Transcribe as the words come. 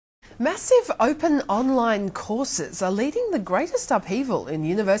Massive open online courses are leading the greatest upheaval in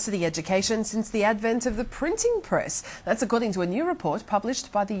university education since the advent of the printing press. That's according to a new report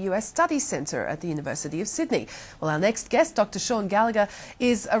published by the US Studies Centre at the University of Sydney. Well, our next guest, Dr. Sean Gallagher,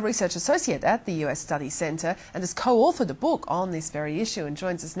 is a research associate at the US Studies Centre and has co-authored a book on this very issue and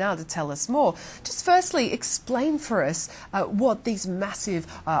joins us now to tell us more. Just firstly, explain for us what these massive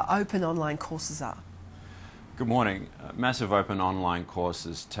open online courses are. Good morning. Massive open online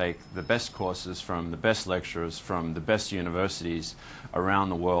courses take the best courses from the best lecturers from the best universities around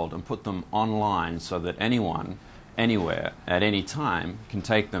the world and put them online so that anyone, anywhere, at any time can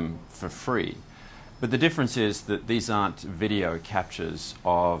take them for free. But the difference is that these aren't video captures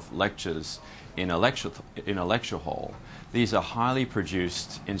of lectures in a lecture hall. These are highly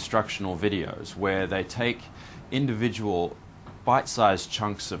produced instructional videos where they take individual bite-sized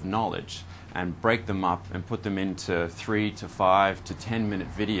chunks of knowledge and break them up and put them into 3 to 5 to 10-minute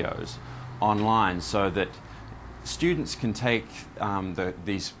videos online so that students can take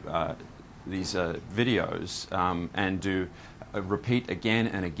these videos and do repeat again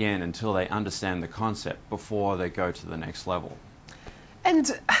and again until they understand the concept before they go to the next level.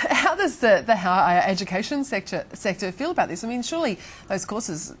 And how does the higher education sector feel about this? I mean, surely those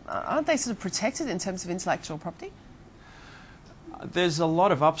courses, aren't they sort of protected in terms of intellectual property? There's a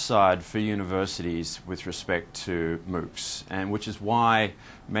lot of upside for universities with respect to MOOCs, and which is why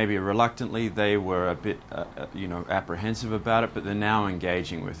maybe reluctantly they were a bit apprehensive about it, but they're now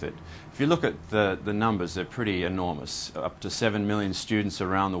engaging with it. If you look at the numbers, they're pretty enormous. Up to 7 million students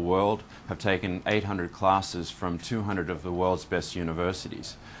around the world have taken 800 classes from 200 of the world's best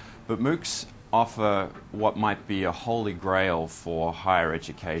universities. But MOOCs offer what might be a holy grail for higher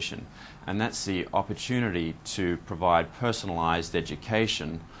education, and that's the opportunity to provide personalized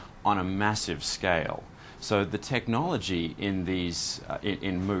education on a massive scale. So the technology in these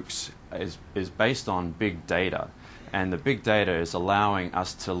in MOOCs is based on big data, and the big data is allowing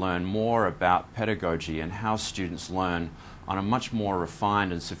us to learn more about pedagogy and how students learn on a much more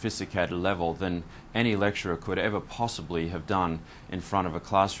refined and sophisticated level than any lecturer could ever possibly have done in front of a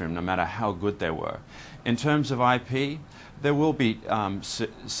classroom, no matter how good they were. In terms of IP, there will be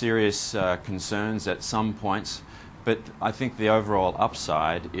serious concerns at some points, but I think the overall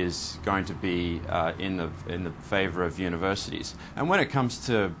upside is going to be in the favour of universities. And when it comes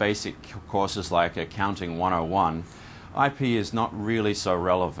to basic courses like Accounting 101, IP is not really so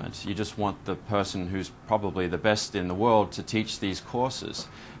relevant. You just want the person who's probably the best in the world to teach these courses.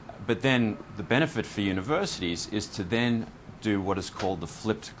 But then the benefit for universities is to then do what is called the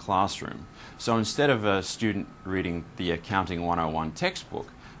flipped classroom. So instead of a student reading the Accounting 101 textbook,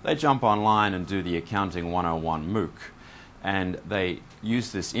 they jump online and do the Accounting 101 MOOC. And they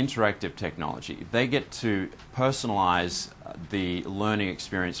use this interactive technology. They get to personalize the learning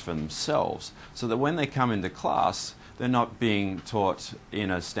experience for themselves so that when they come into class, they're not being taught in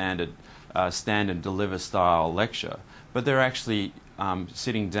a standard and deliver style lecture, but they're actually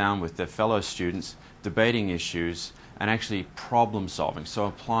sitting down with their fellow students, debating issues, and actually problem solving, so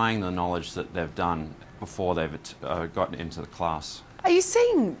applying the knowledge that they've done before they've gotten into the class. Are you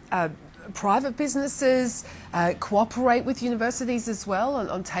seeing private businesses cooperate with universities as well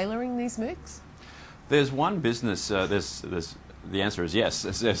on tailoring these MOOCs? There's one business, the answer is yes.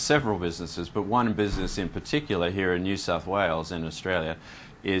 There's several businesses, but one business in particular here in New South Wales in Australia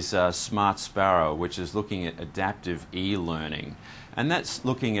is Smart Sparrow, which is looking at adaptive e-learning. And that's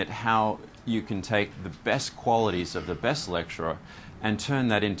looking at how you can take the best qualities of the best lecturer and turn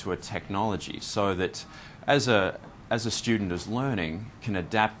that into a technology so that as a student is learning, can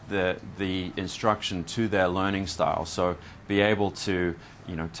adapt the instruction to their learning style. So be able to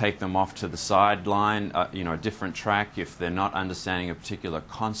take them off to the sideline, a different track if they're not understanding a particular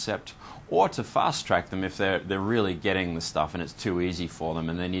concept, or to fast track them if they're really getting the stuff and it's too easy for them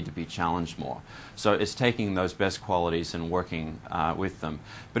and they need to be challenged more. So it's taking those best qualities and working with them.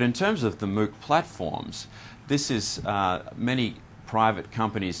 But in terms of the MOOC platforms, this is many private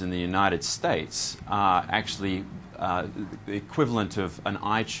companies in the United States are actually the equivalent of an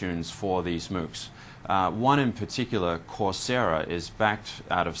iTunes for these MOOCs. One in particular, Coursera, is backed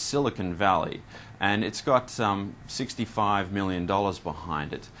out of Silicon Valley, and it's got $65 million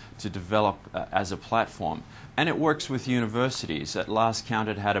behind it to develop as a platform. And it works with universities. At last count,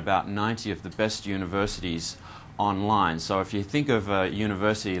 it had about 90 of the best universities online. So if you think of a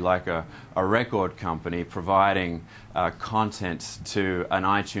university like a record company providing content to an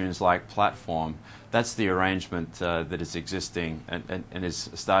iTunes-like platform, that's the arrangement that is existing and is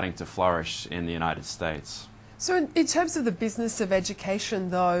starting to flourish in the United States. So in terms of the business of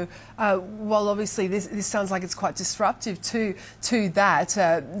education, though, while obviously this sounds like it's quite disruptive to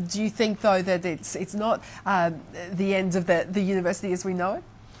that, do you think, though, that it's not the end of the university as we know it?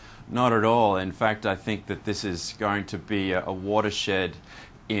 Not at all. In fact, I think that this is going to be a watershed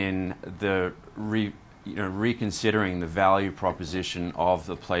in the reconsidering the value proposition of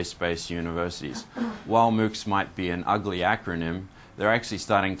the place-based universities. While MOOCs might be an ugly acronym, they're actually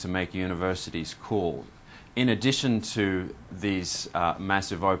starting to make universities cool. In addition to these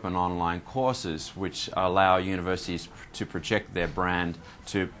massive open online courses, which allow universities to project their brand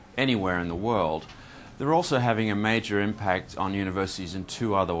to anywhere in the world, they're also having a major impact on universities in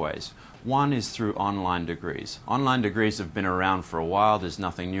two other ways. One is through online degrees. Online degrees have been around for a while, there's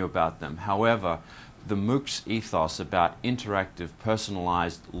nothing new about them. However, the MOOCs ethos about interactive,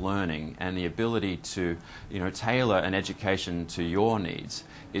 personalized learning and the ability to tailor an education to your needs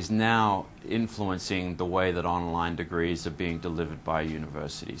is now influencing the way that online degrees are being delivered by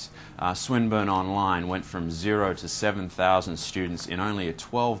universities. Swinburne Online went from 0 to 7,000 students in only a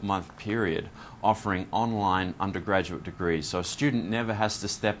 12-month period, offering online undergraduate degrees. So a student never has to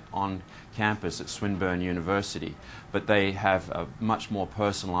step on campus at Swinburne University, but they have a much more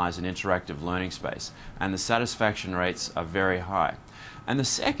personalized and interactive learning space, and the satisfaction rates are very high. And the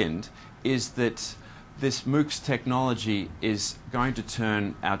second is that this MOOCs technology is going to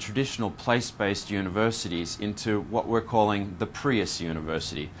turn our traditional place-based universities into what we're calling the Prius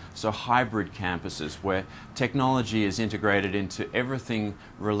University, so hybrid campuses where technology is integrated into everything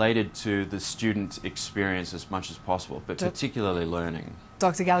related to the student experience as much as possible, but particularly learning.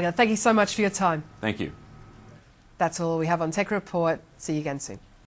 Dr. Gallagher, thank you so much for your time. Thank you. That's all we have on Tech Report. See you again soon.